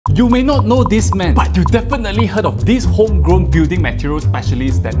You may not know this man, but you definitely heard of this homegrown building material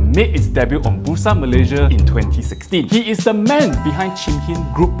specialist that made its debut on Bursa Malaysia in 2016. He is the man behind Chin Hin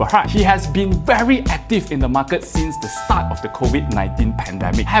Group Bhd. He has been very active in the market since the start of the COVID-19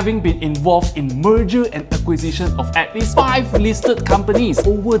 pandemic, having been involved in merger and acquisition of at least 5 listed companies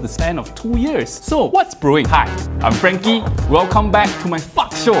over the span of 2 years. So what's brewing? Hi, I'm Frankie. Welcome back to my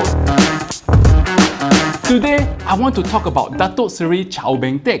fuck show. Today, I want to talk about Datuk Seri Chiau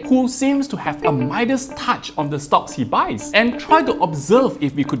Beng Teik, who seems to have a Midas touch on the stocks he buys, and try to observe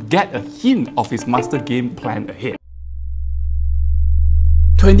if we could get a hint of his master game plan ahead.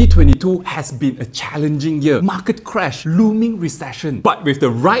 2022 has been a challenging year. Market crash, looming recession. But with the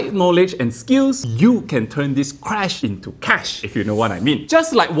right knowledge and skills, you can turn this crash into cash, if you know what I mean.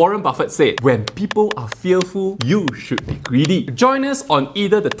 Just like Warren Buffett said, when people are fearful, you should be greedy. Join us on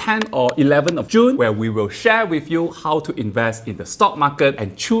either the 10th or 11th of June, where we will share with you how to invest in the stock market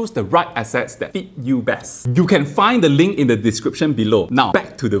and choose the right assets that fit you best. You can find the link in the description below. Now,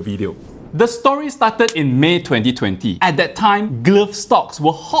 back to the video. The story started in May 2020. At that time, glove stocks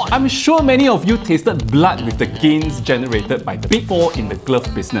were hot. I'm sure many of you tasted blood with the gains generated by the Big Four in the glove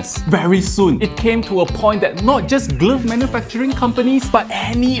business. Very soon, it came to a point that not just glove manufacturing companies, but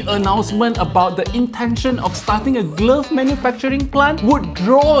any announcement about the intention of starting a glove manufacturing plant would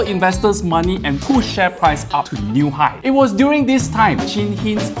draw investors' money and push share price up to new high. It was during this time Chin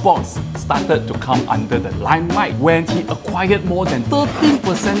Hin's boss started to come under the limelight when he acquired more than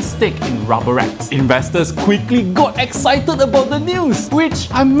 13% stake in Robo-advisor. Investors quickly got excited about the news, which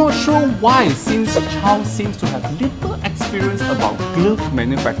I'm not sure why, since Chiau seems to have little experience about glove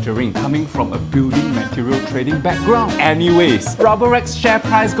manufacturing, coming from a building material trading background. Anyways, Robo-advisor's share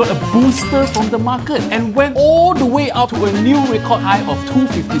price got a booster from the market and went all the way up to a new record high of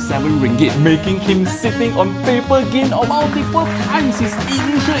 257 ringgit, making him sitting on paper gain of multiple times his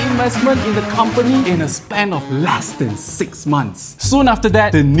initial investment in the company in a span of less than 6 months. Soon after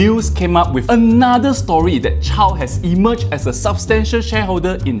that, the news came up with another story that Chiau has emerged as a substantial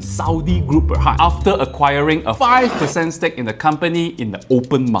shareholder in Saudi Group Bhd after acquiring a 5% stake in the company in the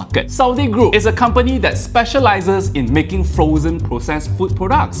open market. Saudi Group is a company that specializes in making frozen processed food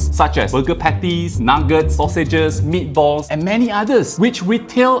products such as burger patties, nuggets, sausages, meatballs, and many others, which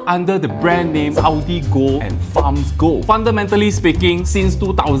retail under the brand name Saudi Gold and Farms Gold. Fundamentally speaking, since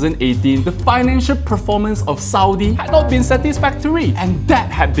 2018, the financial performance of Saudi had not been satisfactory, and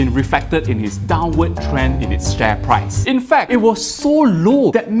that had been reflected in his downward trend in its share price. In fact, it was so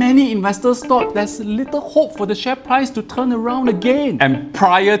low that many investors thought there's little hope for the share price to turn around again. And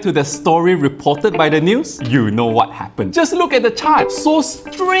prior to the story reported by the news, you know what happened. Just look at the chart. So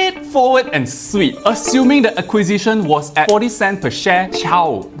straightforward and sweet. Assuming the acquisition was at 40 cents per share,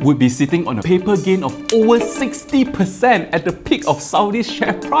 Chiau would be sitting on a paper gain of over 60% at the peak of Saudi's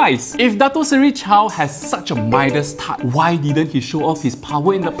share price. If Datuk Seri Chiau has such a Midas touch, why didn't he show off his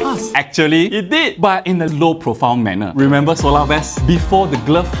power in the past? Actually, it did, but in a low-profile manner. Remember Solarvest? Before the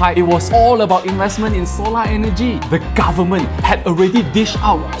glove hype, it was all about investment in solar energy. The government had already dished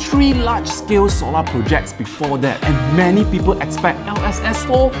out 3 large-scale solar projects before that, and many people expect LSS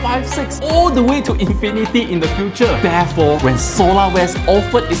 4, 5, 6 all the way to infinity in the future. Therefore, when Solarvest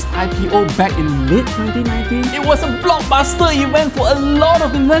offered its IPO back in late 2019, it was a blockbuster event for a lot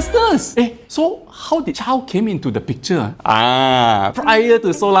of investors. So how did Chiau came into the picture? Prior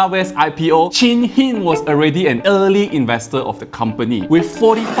to Solarvest IPO, Chin Hin was already an early investor of the company with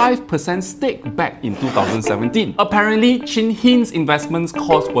 45% stake back in 2017. Apparently, Chin Hin's investment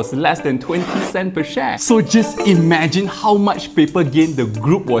cost was less than 20 cents per share. So just imagine how much paper gain the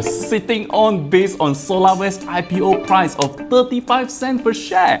group was sitting on based on Solarvest IPO price of 35 cents per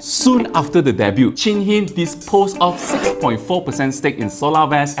share. Soon after the debut, Chin Hin disposed of 6.4% stake in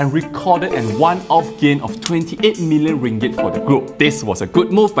Solarvest and recorded an one-off gain of 28 million ringgit for the group. This was a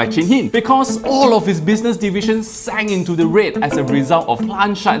good move by Chin Hin because all of his business divisions sank into the red as a result of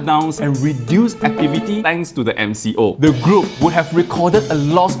plant shutdowns and reduced activity thanks to the MCO. The group would have recorded a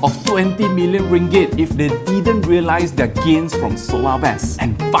loss of 20 million ringgit if they didn't realize their gains from Solarvest.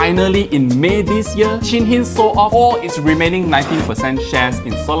 And finally, in May this year, Chin Hin sold off all its remaining 19% shares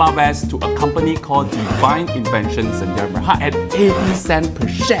in Solarvest to a company called Divine Inventions Bhd at 80 cents per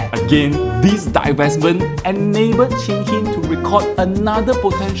share. Again, this divestment enabled Chin Hin to record another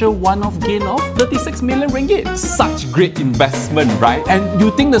potential one-off gain of 36 million ringgit. Such great investment, right? And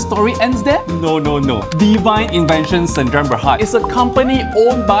you think the story ends there? No. Divine Inventions Bhd is a company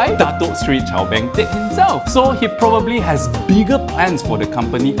owned by Datuk Seri Chiau Beng Teik himself. So he probably has bigger plans for the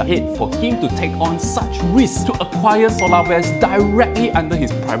company ahead for him to take on such risks to acquire Solarvest directly under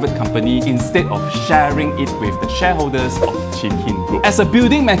his private company instead of sharing it with the shareholders of Chin Hin Group. As a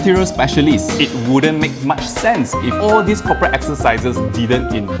building material specialist, it wouldn't make much sense if all these corporate exercises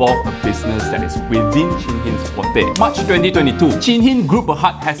didn't involve a business that is within Chin Hin's forte. March 2022, Chin Hin Group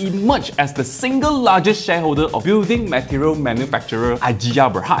Bhd has emerged as the single largest shareholder of building material manufacturer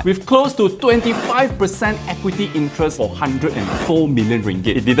Ajia Bhd, with close to 25% equity interest for 104 million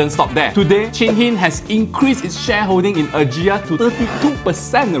ringgit. It didn't stop there. Today, Chin Hin has increased its shareholding in Ajia to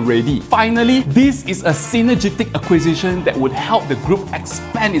 32% already. Finally, this is a synergetic acquisition that would help the group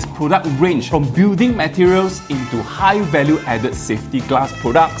expand its product range from building materials into high value-added safety glass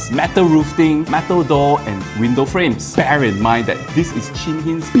products, metal roofing, metal door and window frames. Bear in mind that this is Chin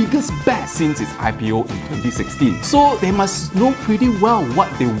Hin's biggest bet since its IPO in 2016. So they must know pretty well what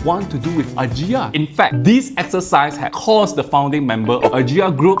they want to do with Ajia. In fact, this exercise had caused the founding member of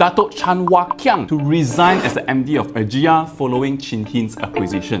Ajia Group, Datuk Chan Wah Kiang, to resign as the MD of Ajia following Chin Hin's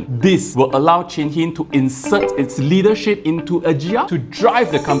acquisition. This will allow Chin Hin to insert its leadership into Ajia to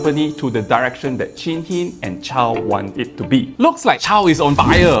drive the company to the direction that Chin Hin and Chiau want it to be. Looks like Chiau is on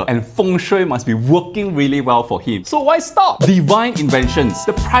fire and feng shui must be working really well for him. So why stop? Divine Inventions,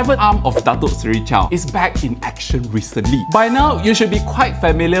 the private arm of Datuk Seri Chiau, is back in action recently. By now, you should be quite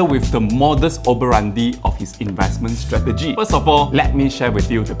familiar with the modus operandi of his investment strategy. First of all, let me share with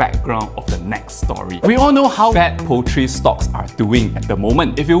you the background of the next story. We all know how bad poultry stocks are doing at the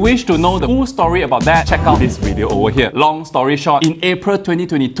moment. If you wish to know the full story about that, check out this video over here. Long story short, in April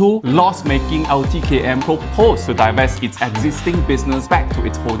 2022, loss-making LTKM proposed to divest its existing business back to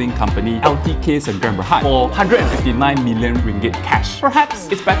its holding company, LTK Sdn Bhd, for 159 million ringgit cash. Perhaps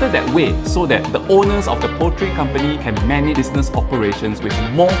it's better that way so that the owners of the poultry company can manage business operations with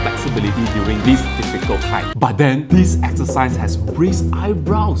more flexibility during this difficult time. But then, this exercise has raised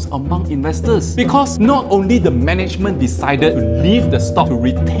eyebrows among investors because not only the management decided to leave the stock to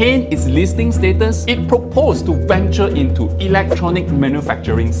retain its listing status, it proposed to venture into electronic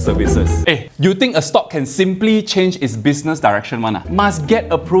manufacturing services. Hey, you think a stock can simply change its business direction one? Must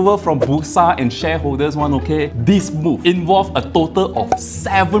get approval from Bursa and shareholders one, okay? This move involved a total of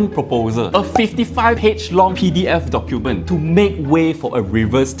 7 proposals, a 55-page long PDF document to make way for a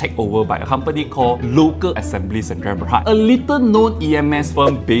reverse takeover by a company called Local Assembly Sdn Bhd, a little-known EMS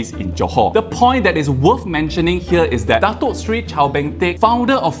firm based in Johor. The point that is worth mentioning here is that Datuk Sri Chow Beng Teik,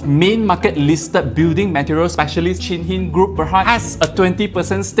 founder of main market listed building material specialist Chin Hin Group Bhd, has a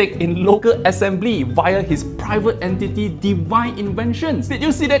 20% stake in Local Assembly via his private entity Divine Inventions. Did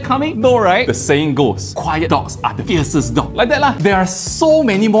you see that coming? No, right? The saying goes, quiet dogs are the fiercest dog. Like that lah. There are so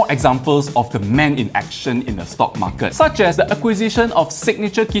many more examples of the man in action in the stock market, such as the acquisition of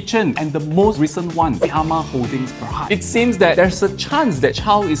Signature Kitchen and the most recent one, Fiamma Holdings Bhd. It seems that there's a chance that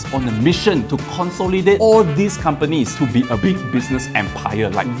Chiau is on a mission to consolidate all these companies to be a big business empire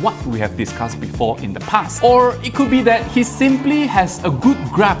like what we have discussed before in the past. Or it could be that he simply has a good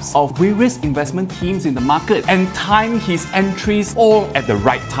grasp of various investment themes in the market and time his entries all at the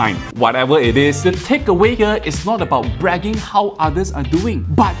right time. Whatever it is, the takeaway here is not about bragging how others are doing,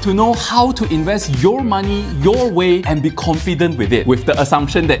 but to know how to invest your money your way and be confident with it, with the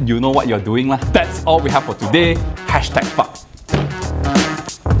assumption that you know what you're doing lah. That's all we have for today. #fuck